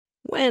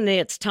When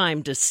it's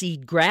time to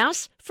seed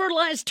grass,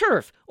 fertilize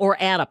turf, or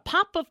add a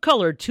pop of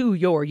color to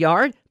your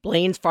yard,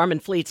 Blaine's Farm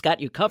and Fleet's got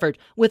you covered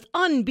with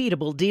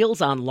unbeatable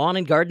deals on lawn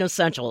and garden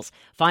essentials.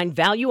 Find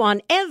value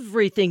on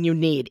everything you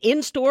need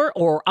in-store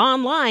or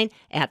online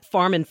at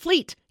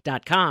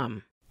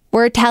farmandfleet.com.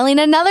 We're telling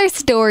another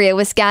story of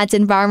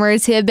Wisconsin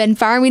farmers who have been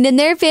farming in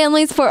their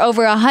families for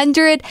over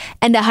 100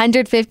 and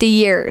 150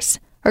 years.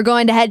 We're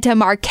going to head to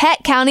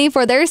Marquette County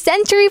for their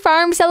Century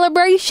Farm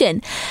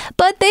celebration,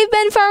 but they've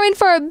been farming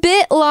for a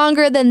bit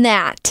longer than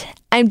that.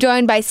 I'm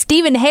joined by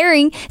Stephen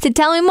Herring to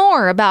tell me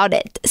more about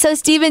it. So,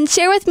 Stephen,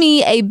 share with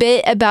me a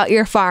bit about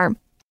your farm.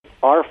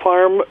 Our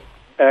farm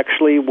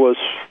actually was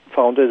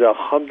founded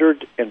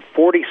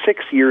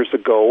 146 years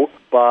ago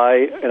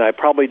by, and I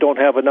probably don't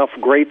have enough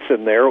greats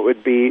in there, it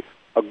would be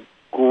a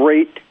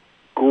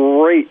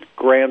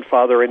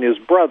great-grandfather and his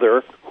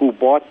brother who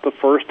bought the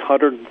first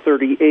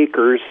 130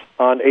 acres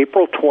on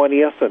April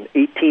 20th in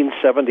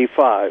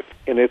 1875.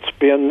 And it's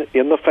been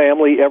in the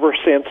family ever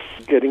since,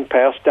 getting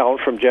passed down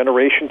from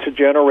generation to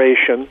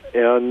generation,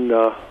 and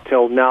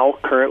till now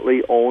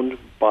currently owned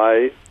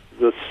by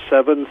the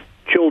 7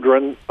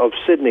 children of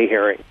Sidney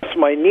Herring. It's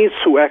my niece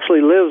who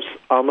actually lives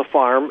on the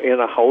farm in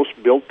a house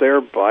built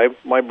there by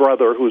my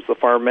brother, who's the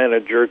farm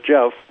manager,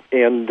 Jeff,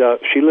 and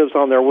she lives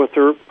on there with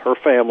her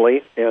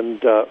family,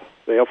 and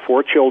they have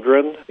 4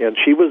 children, and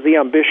she was the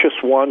ambitious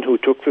one who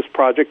took this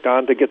project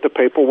on to get the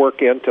paperwork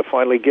in to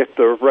finally get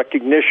the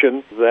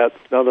recognition that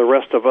none of the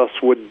rest of us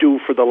would do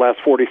for the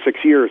last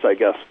 46 years, I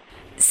guess.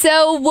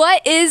 So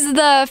what is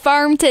the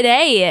farm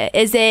today?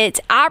 Is it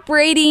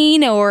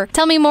operating, or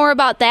tell me more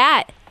about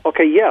that?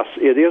 Okay, yes,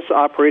 it is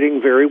operating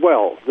very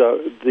well.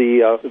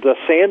 The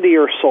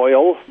sandier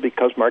soil,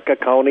 because Marquette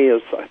County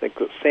is, I think,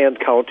 the sand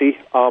county,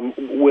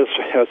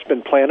 has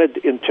been planted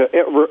into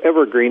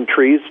evergreen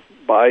trees.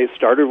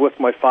 Started with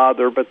my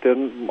father, but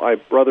then my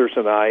brothers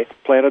and I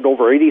planted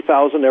over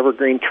 80,000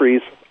 evergreen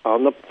trees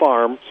on the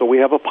farm. So we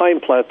have a pine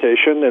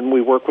plantation, and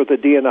we work with the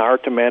DNR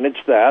to manage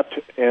that.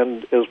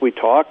 And as we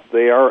talk,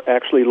 they are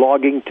actually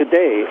logging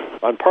today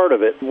on part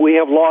of it. We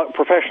have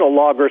professional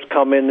loggers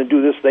come in and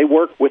do this. They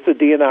work with the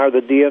DNR.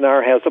 The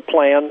DNR has a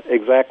plan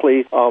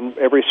exactly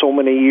every so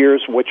many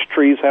years which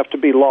trees have to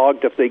be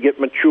logged if they get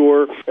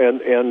mature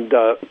and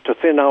to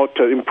thin out,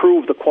 to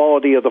improve the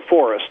quality of the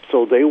forest.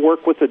 So they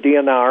work with the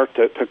DNR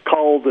to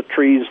cull the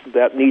trees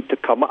that need to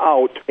come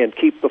out and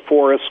keep the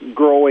forest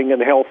growing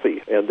and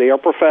healthy. And they are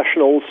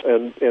professionals,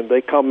 and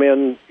they come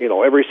in,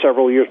 every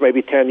several years,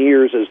 maybe 10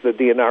 years, as the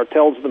DNR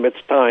tells them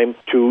it's time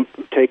to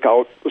take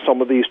out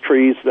some of these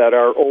trees that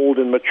are old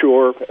and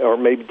mature or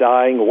maybe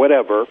dying or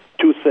whatever,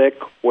 too thick,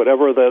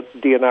 whatever the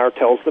DNR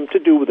tells them to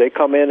do. They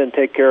come in and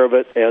take care of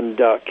it and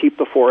keep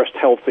the forest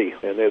healthy.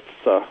 And it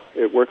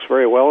works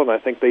very well, and I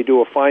think they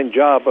do a fine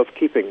job of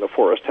keeping the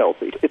forest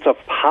healthy. It's a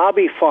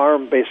hobby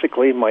farm,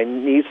 basically. My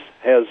niece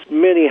has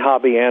many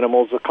hobby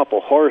animals, a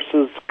couple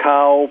horses,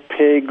 cow,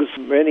 pigs,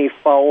 many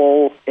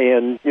fowl,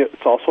 and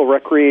it's also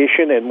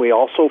recreation. And we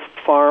also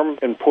farm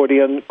and put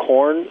in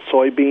corn,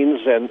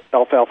 soybeans, and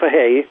alfalfa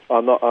hay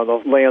on the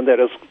land that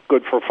is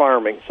good for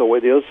farming. So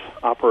it is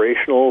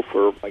operational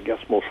for, I guess,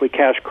 mostly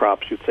cash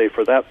crops, you'd say,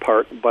 for that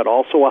part, but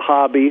also a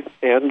hobby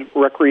and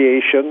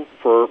recreation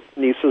for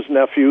nieces,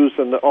 nephews,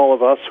 and all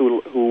of us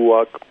who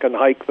can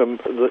hike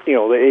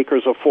the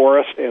acres of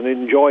forest and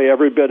enjoy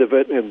every bit of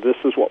it. And this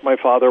is what my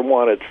father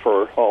wanted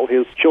for all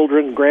his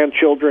children,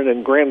 grandchildren,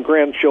 and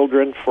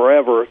grand-grandchildren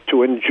forever,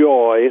 to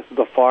enjoy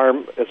the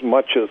farm as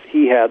much as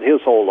he had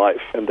his whole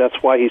life. And that's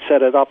why he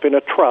set it up in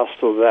a trust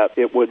so that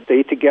it would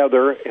stay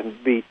together and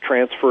be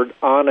transferred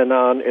on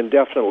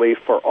indefinitely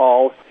for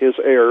all his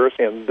heirs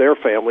and their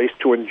families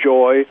to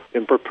enjoy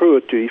in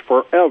perpetuity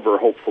forever,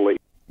 hopefully.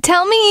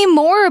 Tell me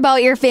more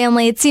about your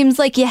family. It seems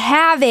like you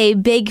have a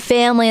big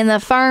family, and the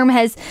farm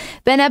has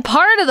been a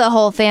part of the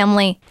whole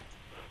family.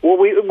 Well,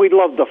 we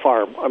loved the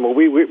farm. I mean,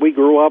 we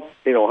grew up,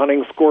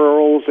 hunting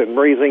squirrels and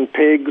raising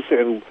pigs,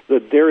 and the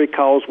dairy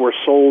cows were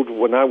sold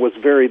when I was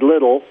very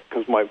little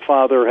because my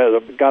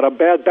father got a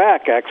bad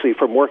back, actually,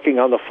 from working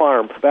on the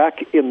farm. Back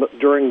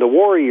during the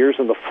war years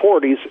in the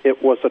 40s,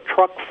 it was a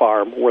truck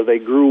farm where they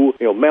grew,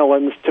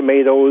 melons,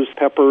 tomatoes,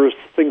 peppers,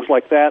 things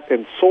like that,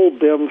 and sold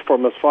them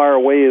from as far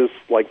away as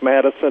like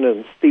Madison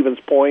and Stevens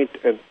Point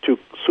and to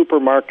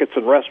supermarkets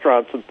and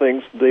restaurants and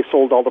things. They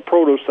sold all the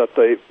produce that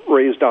they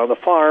raised on the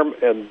farm,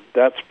 and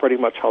that's pretty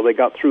much how they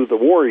got through the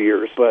war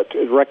years. But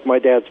it wrecked my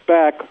dad's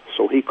back,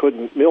 so he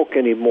couldn't milk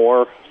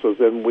anymore. So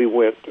then we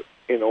went,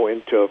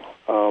 into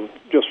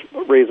just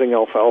raising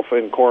alfalfa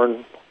and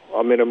corn,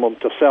 a minimum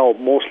to sell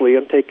mostly,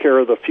 and take care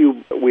of the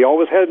few. We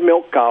always had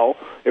milk cow.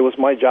 It was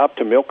my job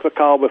to milk the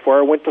cow before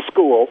I went to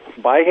school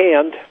by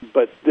hand,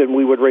 but then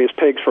we would raise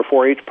pigs for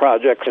 4-H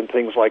projects and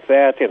things like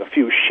that, and a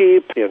few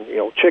sheep and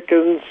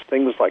chickens,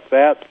 things like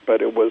that.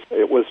 But it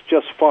was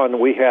just fun.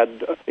 We had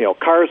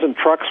cars and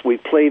trucks. We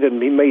played and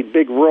we made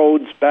big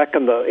roads back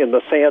in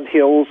the sand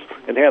hills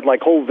and had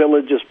like whole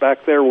villages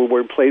back there where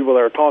we played with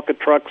our Tonka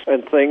trucks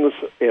and things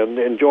and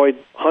enjoyed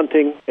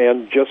hunting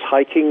and just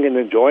hiking and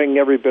enjoying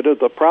every bit of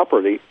the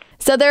property.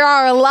 So there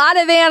are a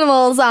lot of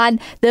animals on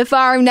the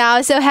farm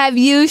now. So have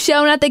you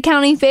shown at the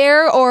county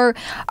fair, or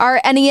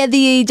are any of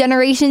the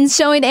generations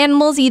showing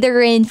animals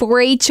either in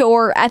 4-H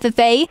or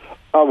FFA?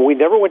 We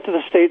never went to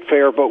the state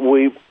fair, but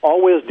we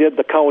always did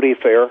the county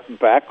fair.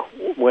 Back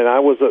when I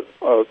was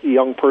a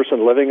young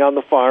person living on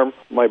the farm,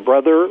 my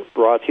brother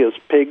brought his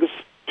pigs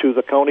to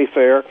the county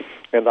fair,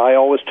 and I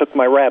always took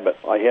my rabbit.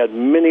 I had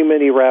many,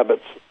 many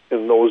rabbits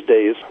in those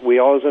days. We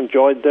always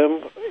enjoyed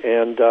them,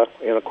 and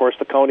of course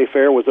the county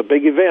fair was a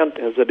big event,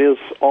 as it is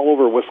all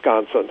over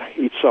Wisconsin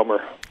each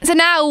summer. So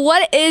now,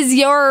 what is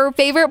your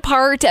favorite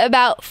part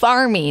about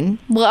farming?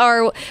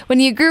 Or when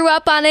you grew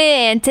up on it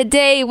and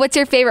today, what's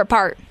your favorite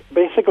part?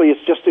 Basically,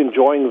 it's just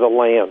enjoying the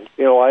land.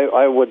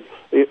 I would,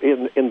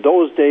 in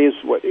those days,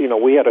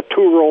 we had a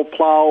 2-row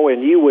plow,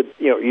 and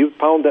you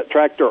pound that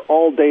tractor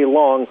all day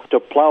long to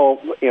plow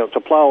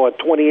a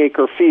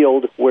 20-acre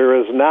field.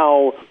 Whereas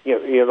now,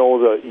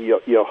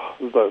 you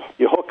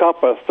hook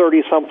up a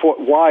 30-some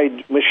foot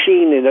wide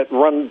machine, and it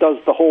does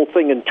the whole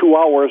thing in 2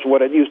 hours,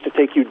 what it used to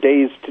take you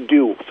days to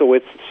do. So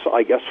it's,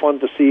 I guess, fun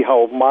to see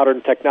how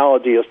modern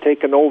technology has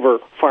taken over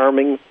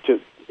farming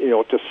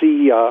to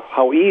see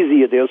how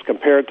easy it is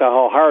compared to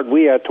how hard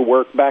we had to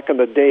work back in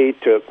the day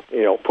to,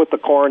 put the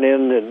corn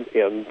in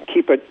and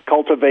keep it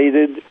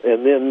cultivated,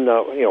 and then,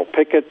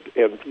 pick it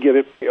and get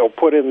it,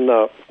 put in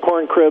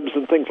corn cribs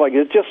and things like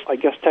that. I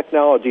guess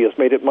technology has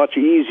made it much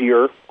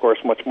easier, of course,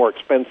 much more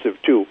expensive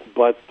too.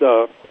 But,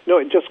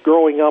 just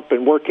growing up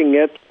and working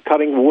it,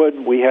 cutting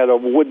wood. We had a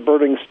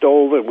wood-burning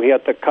stove, and we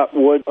had to cut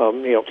wood,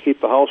 to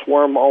keep the house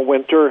warm all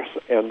winter.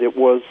 And it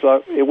was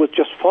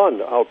just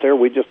fun out there.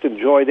 We just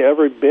enjoyed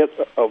every bit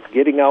of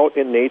getting out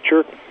in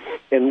nature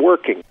and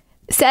working.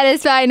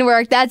 Satisfying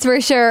work, that's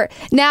for sure.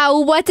 Now,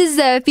 what does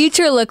the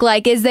future look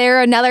like? Is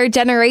there another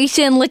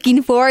generation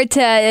looking forward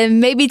to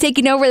maybe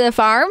taking over the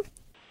farm?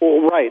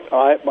 Well, right.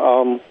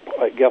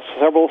 I guess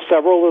several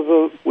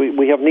of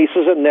we have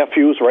nieces and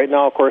nephews. Right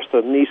now, of course,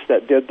 the niece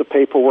that did the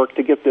paperwork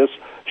to get this,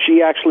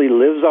 she actually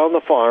lives on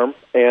the farm,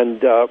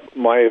 and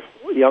my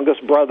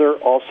youngest brother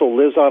also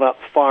lives on a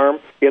farm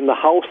in the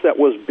house that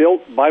was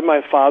built by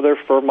my father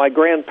for my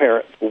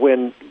grandparents.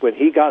 When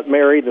he got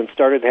married and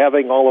started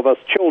having all of us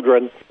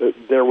children,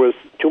 there was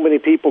too many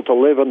people to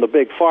live in the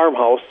big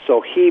farmhouse,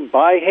 so he,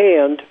 by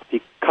hand,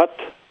 he cut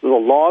the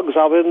logs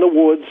out in the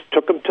woods,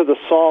 took them to the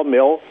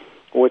sawmill,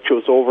 which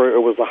was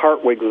it was the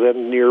Hartwigs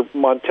then near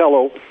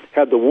Montello,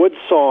 had the wood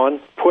sawn,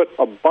 put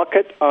a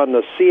bucket on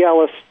the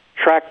Cialis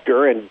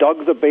tractor and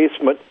dug the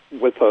basement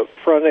with a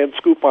front-end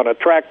scoop on a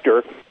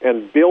tractor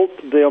and built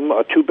them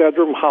a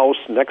 2-bedroom house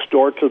next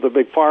door to the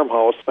big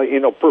farmhouse,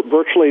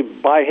 virtually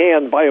by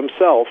hand, by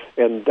himself.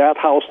 And that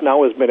house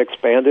now has been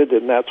expanded,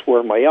 and that's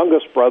where my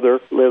youngest brother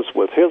lives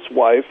with his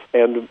wife.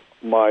 And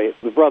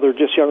the brother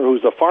just younger,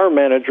 who's the farm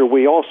manager,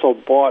 we also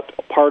bought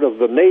a part of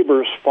the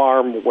neighbor's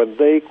farm when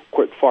they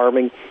quit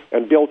farming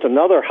and built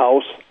another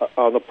house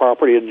on the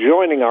property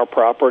adjoining our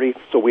property.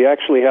 So we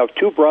actually have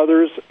 2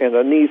 brothers and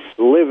a niece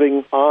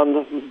living on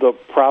the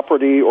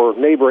property or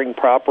neighboring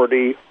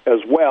property as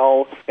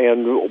well,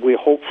 and we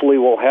hopefully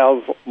will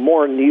have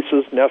more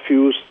nieces,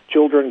 nephews,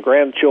 children,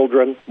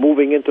 grandchildren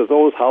moving into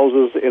those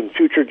houses in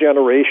future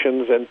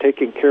generations and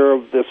taking care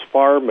of this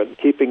farm and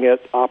keeping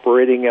it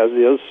operating as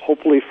is,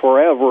 hopefully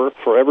forever,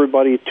 for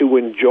everybody to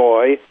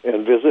enjoy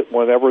and visit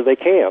whenever they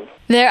can.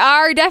 There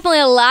are definitely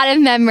a lot of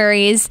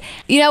memories.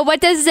 What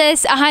does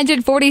this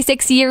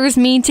 146 years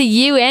mean to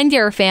you and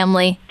your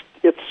family?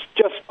 It's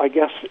just, I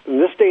guess, in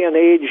this day and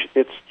age,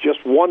 it's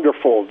just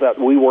wonderful that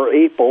we were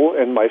able,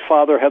 and my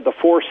father had the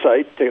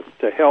foresight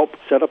to help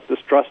set up this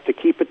trust to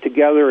keep it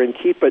together and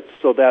keep it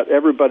so that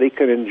everybody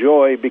could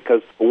enjoy,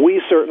 because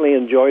we certainly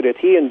enjoyed it.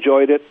 He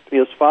enjoyed it.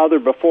 His father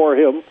before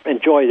him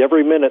enjoyed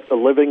every minute of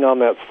living on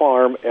that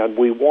farm, and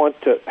we want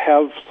to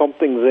have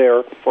something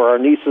there for our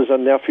nieces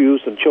and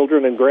nephews and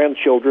children and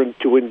grandchildren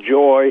to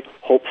enjoy,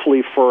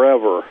 hopefully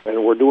forever.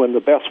 And we're doing the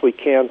best we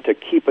can to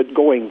keep it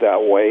going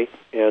that way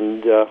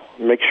and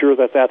make sure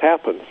that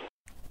happens.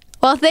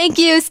 Well, thank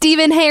you,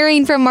 Stephen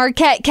Herring from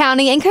Marquette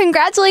County, and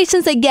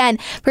congratulations again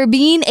for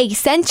being a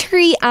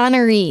Century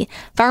honoree.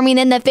 Farming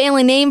in the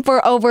family name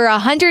for over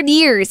 100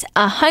 years,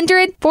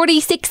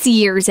 146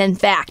 years, in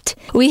fact.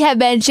 We have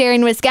been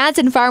sharing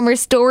Wisconsin farmer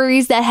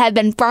stories that have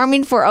been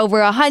farming for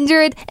over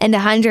 100 and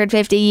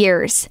 150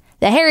 years.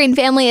 The Herring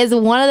family is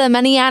one of the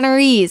many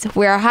honorees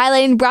we are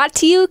highlighting, brought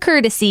to you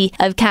courtesy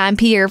of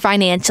Compeer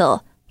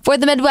Financial. For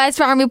the Midwest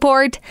Farm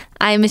Report,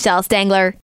 I'm Michelle Stangler.